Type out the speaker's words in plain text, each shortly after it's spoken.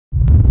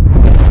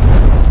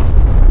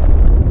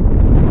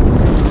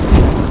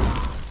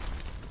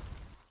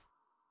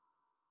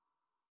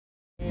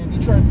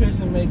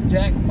Lions and make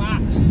Jack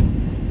Fox.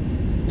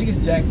 I think it's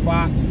Jack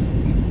Fox.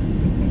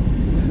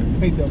 Let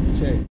me double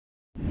check.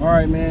 All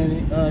right,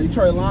 man.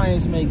 Detroit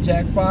Lions make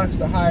Jack Fox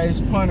the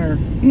highest punter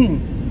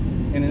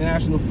in the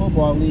National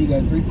Football League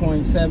at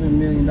 $3.7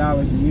 million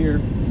a year.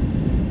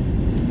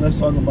 Let's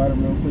talk about it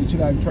real quick.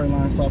 Check out Detroit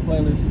Lions Talk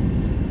playlist.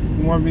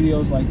 For more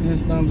videos like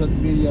this, thumbs up the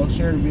video,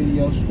 share the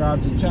video,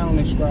 subscribe to the channel,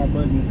 and subscribe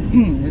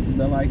button. It's the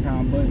bell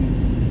icon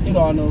button. Hit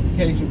all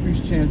notifications, increase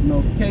your chance of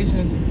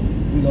notifications.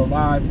 We go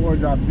live or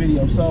drop a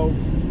video. So,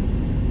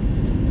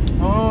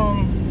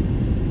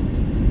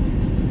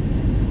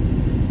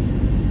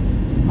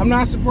 I'm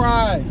not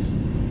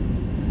surprised.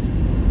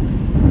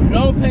 You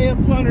don't pay a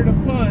punter to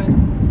punt.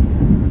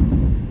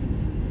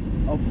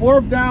 A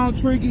fourth down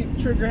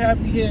trigger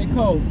happy head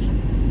coach.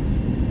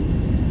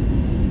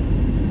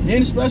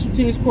 Then the special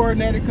teams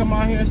coordinator come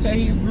out here and say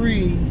he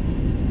agreed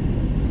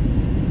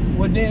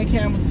with Dan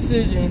Campbell's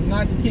decision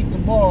not to kick the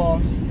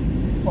balls.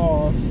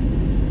 Pause.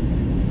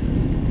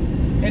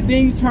 And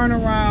then you turn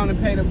around and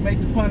make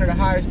the punter the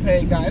highest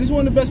paid guy. And he's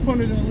one of the best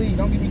punters in the league.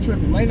 Don't get me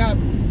tripping.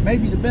 May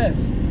be the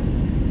best.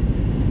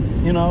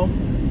 You know?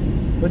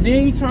 But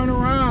then you turn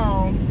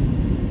around,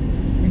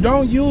 you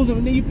don't use him,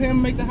 and then you pay him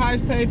to make the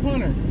highest paid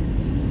punter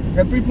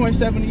at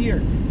 $3.7 a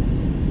year.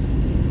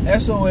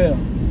 SOL.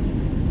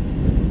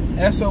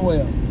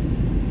 SOL.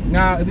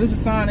 Now, if this is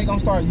a sign they're going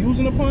to start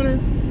using a punter,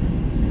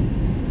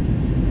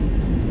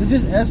 it's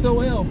just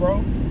SOL,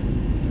 bro.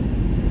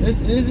 This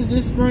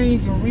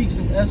screams and reeks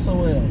of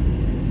SOL.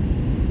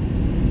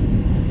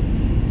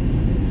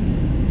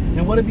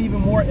 And would it be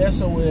even more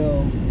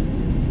SOL?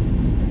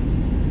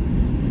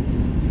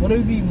 Would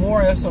it be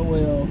more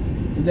SOL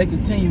if they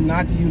continue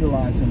not to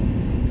utilize him?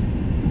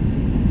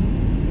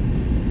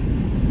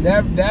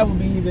 That would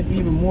be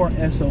even more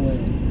SOL.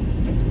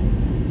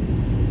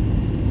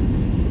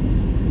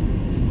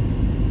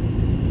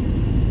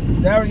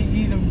 That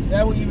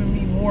would even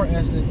be more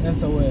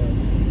SOL.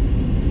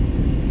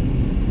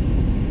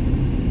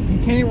 You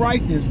can't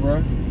write this,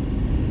 bro.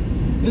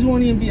 This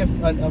won't even be a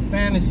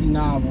fantasy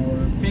novel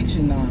or a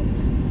fiction novel.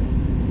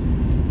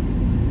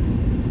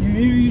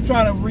 You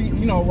try to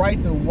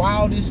write the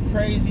wildest,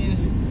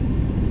 craziest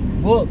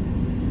book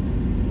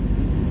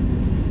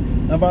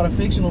about a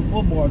fictional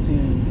football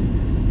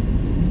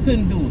team. You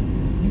couldn't do it.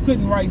 You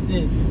couldn't write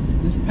this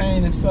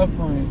pain and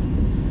suffering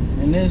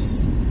and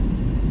this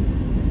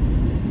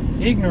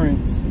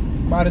ignorance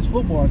by this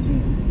football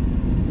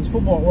team, this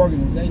football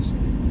organization.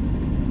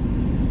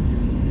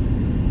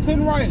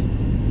 Couldn't write it.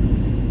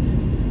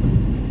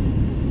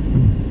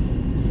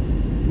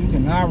 You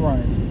cannot write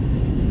it.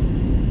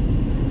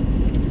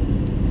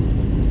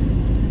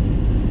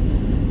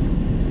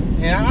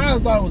 And I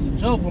thought it was a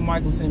joke when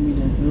Michael sent me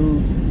this,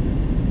 dude.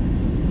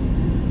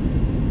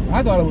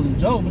 I thought it was a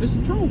joke, but it's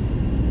the truth.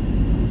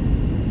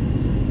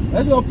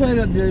 Let's go pay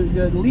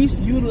the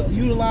least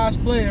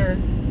utilized player.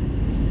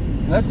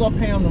 And let's go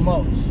pay him the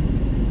most.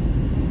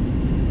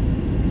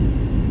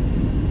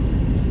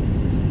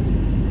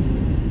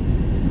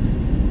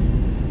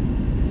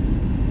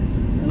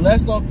 And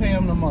let's go pay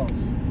him the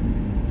most.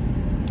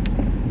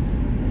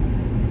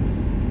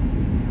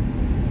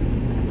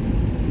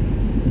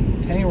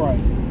 Can't write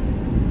it.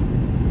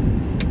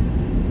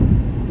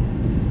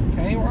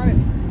 Can't write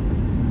it.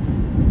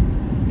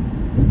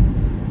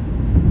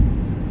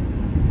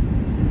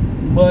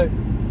 But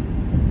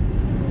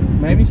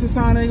maybe it's a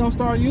sign they gonna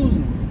start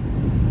using it.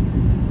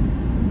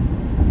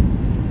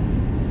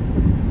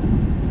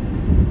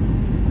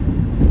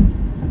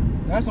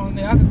 That's the only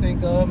thing I can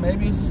think of.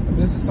 Maybe it's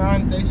a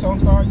sign that they gonna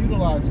start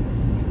utilizing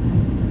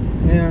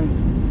it. And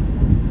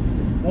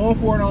going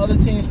forward on other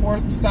teams'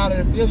 fourth side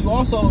of the field, you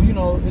also,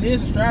 it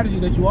is a strategy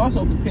that you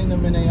also can pin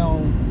them in their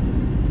own.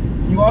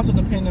 You also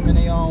can pin them in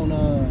their own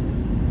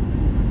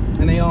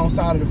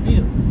side of the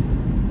field.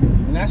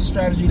 And that's a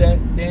strategy that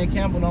Dan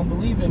Campbell don't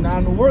believe in. Now,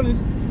 in New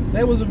Orleans,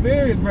 they was a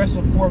very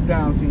aggressive fourth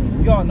down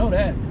team. You all know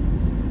that.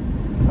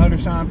 Under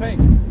Sean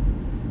Payton.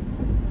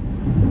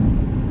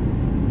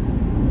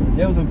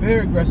 It was a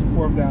very aggressive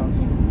fourth down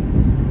team.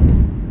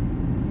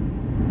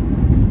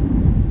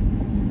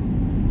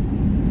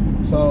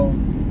 So,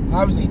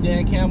 obviously,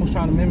 Dan Campbell's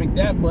trying to mimic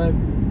that, but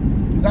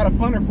you got a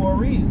punter for a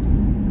reason.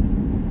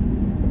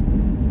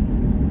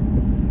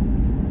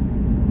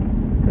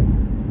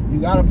 You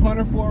got a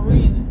punter for a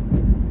reason.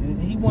 And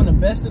he won the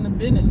best in the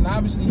business. And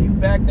obviously, you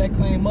back that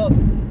claim up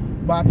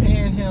by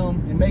paying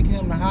him and making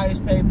him the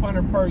highest paid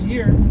punter per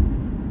year.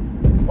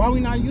 Why are we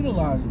not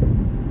utilizing him?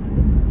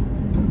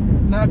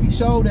 Now, if you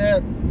show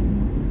that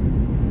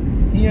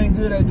he ain't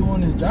good at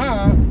doing his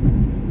job,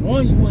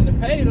 one, you wouldn't have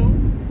paid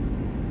him.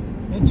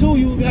 And two,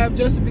 you would have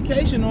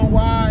justification on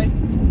why.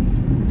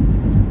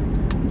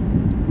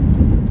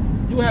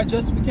 You would have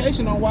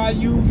justification on why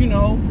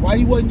why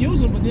you wasn't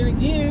using him. But then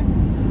again,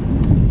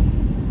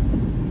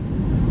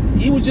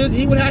 he would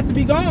have to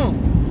be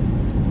gone.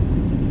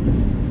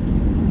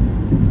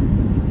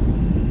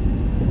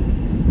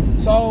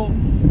 So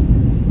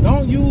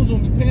don't use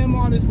him. You pay him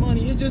all this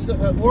money. It's just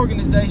an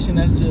organization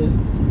that's just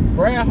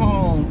Brad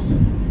Holmes.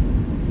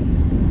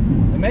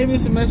 maybe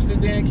it's a message to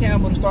Dan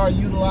Campbell to start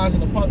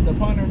utilizing the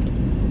punter.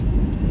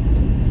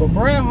 But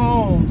Brad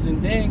Holmes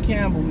and Dan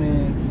Campbell,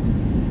 man,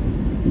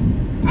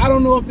 I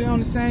don't know if they're on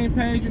the same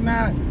page or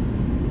not,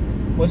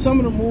 but some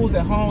of the moves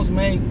that Holmes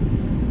make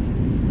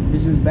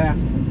is just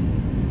baffling.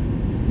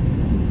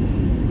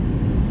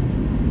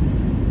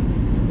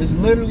 It's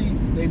literally,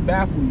 they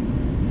baffle you.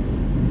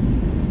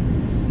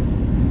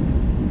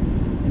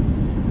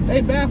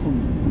 They baffle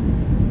you.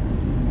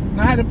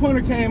 Now, had the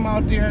punter came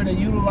out there, they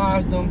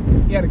utilized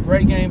him. He had a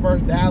great game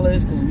versus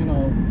Dallas, and, you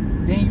know,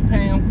 then you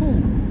pay him,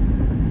 cool.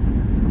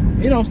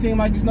 It don't seem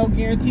like there's no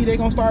guarantee they're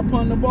going to start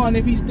punting the ball. And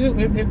if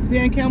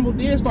Dan Campbell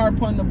did start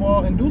punting the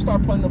ball and do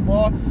start punting the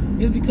ball,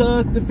 it's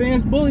because the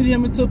fans bullied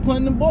him into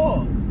punting the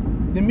ball.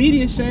 The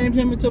media shamed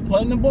him into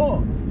punting the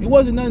ball. It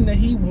wasn't nothing that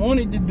he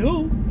wanted to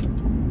do.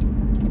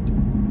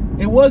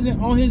 It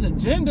wasn't on his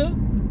agenda.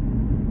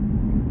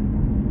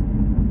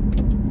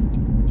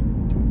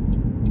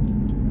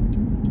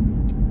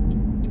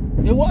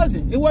 It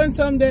wasn't. It wasn't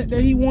something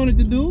that he wanted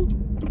to do.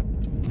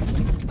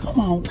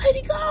 Come on, let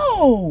it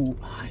go.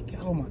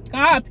 Oh my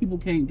God, people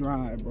can't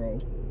drive, bro.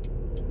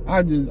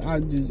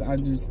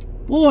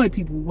 Boy,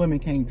 women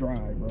can't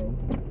drive, bro.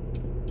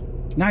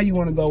 Now you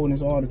want to go when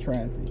it's all the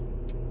traffic.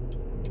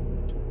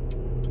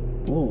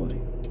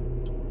 Boy.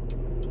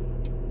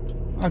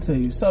 I tell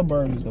you,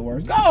 suburb is the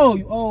worst. Go,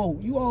 you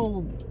old.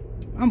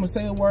 I'm gonna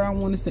say a word I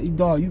want to say.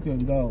 Dog, you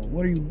can go.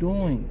 What are you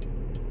doing?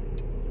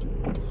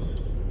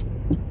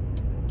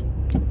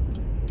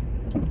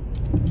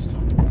 Just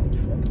talking about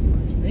fucking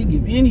life. They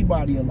give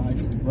anybody a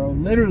license, bro.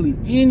 Literally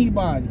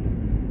anybody.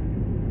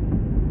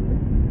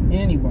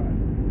 Anybody.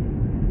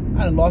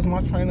 I done lost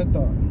my train of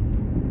thought.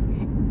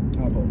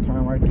 I'll go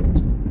turn right there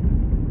too.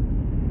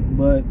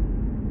 But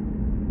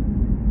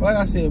like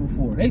I said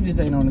before, they just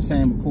ain't on the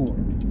same accord.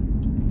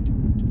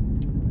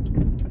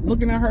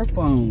 Looking at her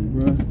phone,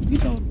 bro. You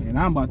know, and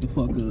I'm about to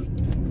fuck up.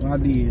 Well, I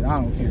did.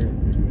 I don't care.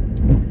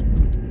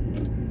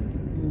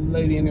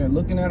 Lady in there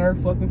looking at her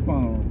fucking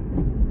phone.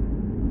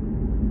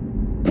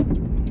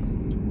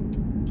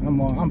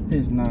 I'm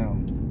pissed now.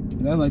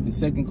 That's like the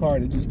second car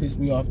that just pissed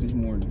me off this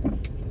morning.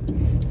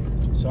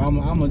 So I'm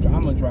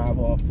gonna drive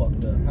all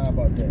fucked up. How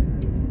about that?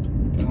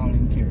 I don't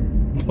even care.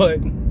 But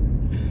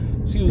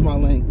excuse my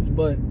language.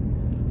 But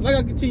like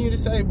I continue to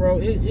say, bro,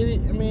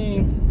 I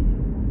mean,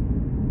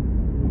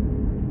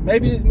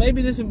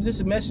 maybe this is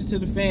a message to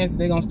the fans that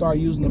they're gonna start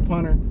using the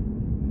punter.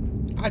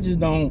 I just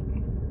don't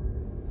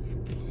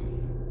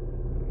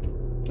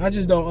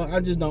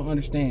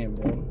understand,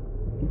 bro.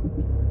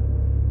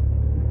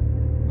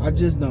 I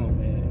just don't,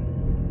 man.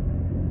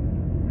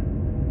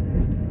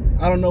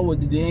 I don't know what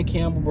the Dan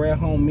Campbell, Brad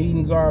Holmes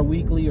meetings are,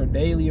 weekly or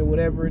daily or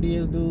whatever it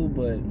is, dude,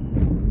 but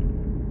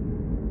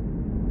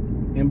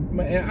and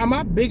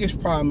my biggest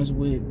problem is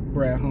with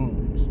Brad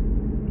Holmes.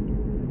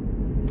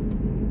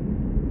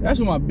 That's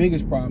what my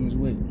biggest problem is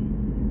with.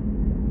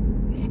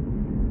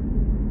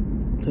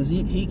 Cause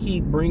he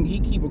keep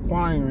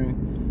acquiring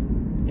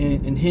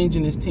and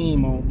hinging his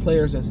team on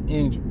players that's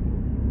injured.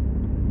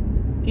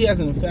 He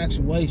has an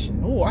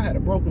infatuation. Oh, I had a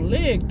broken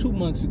leg 2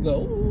 months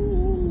ago.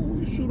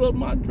 Ooh, you shoot up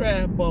my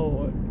draft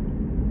board.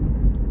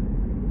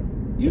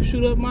 You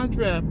shoot up my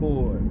draft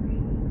board.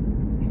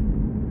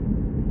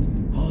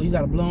 Oh, you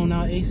got a blown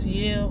out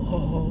ACL?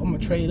 Oh, I'm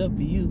going to trade up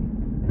for you.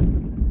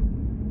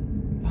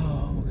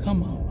 Oh,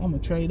 come on. I'm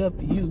going to trade up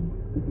for you.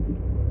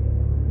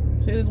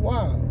 Shit is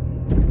wild.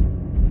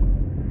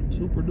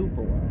 Super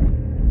duper wild.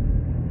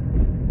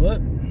 But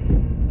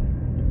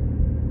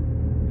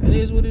it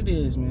is what it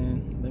is, man.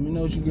 Let me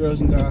know what you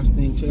girls and guys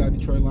think. Check out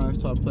Detroit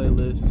Lions Talk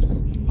playlist.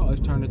 I always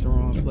turn it the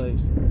wrong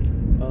place.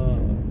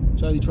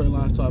 Check out Detroit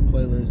Lions Talk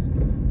playlist.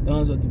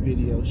 Thumbs up the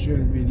video. Share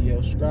the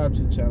video. Subscribe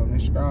to the channel.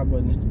 That subscribe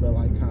button is the bell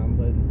icon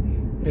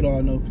button. Hit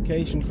all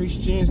notifications. Increase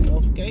your chance of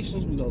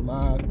notifications. We go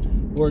live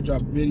or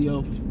drop a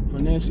video.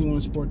 Financially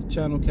want to support the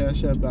channel.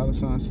 Cash App,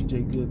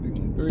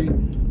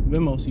 $CJGood313.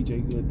 Venmo,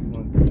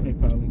 CJGood313.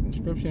 PayPal link in the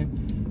description.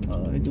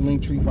 Hit the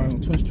link tree, follow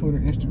on Twitch, Twitter,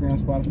 Instagram,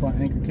 Spotify,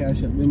 Anchor,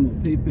 Cash App, Venmo,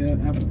 PayPal,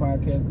 Apple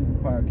Podcasts, Google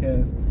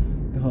Podcasts,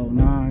 the whole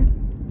nine.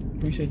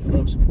 Appreciate the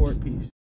love, support, peace.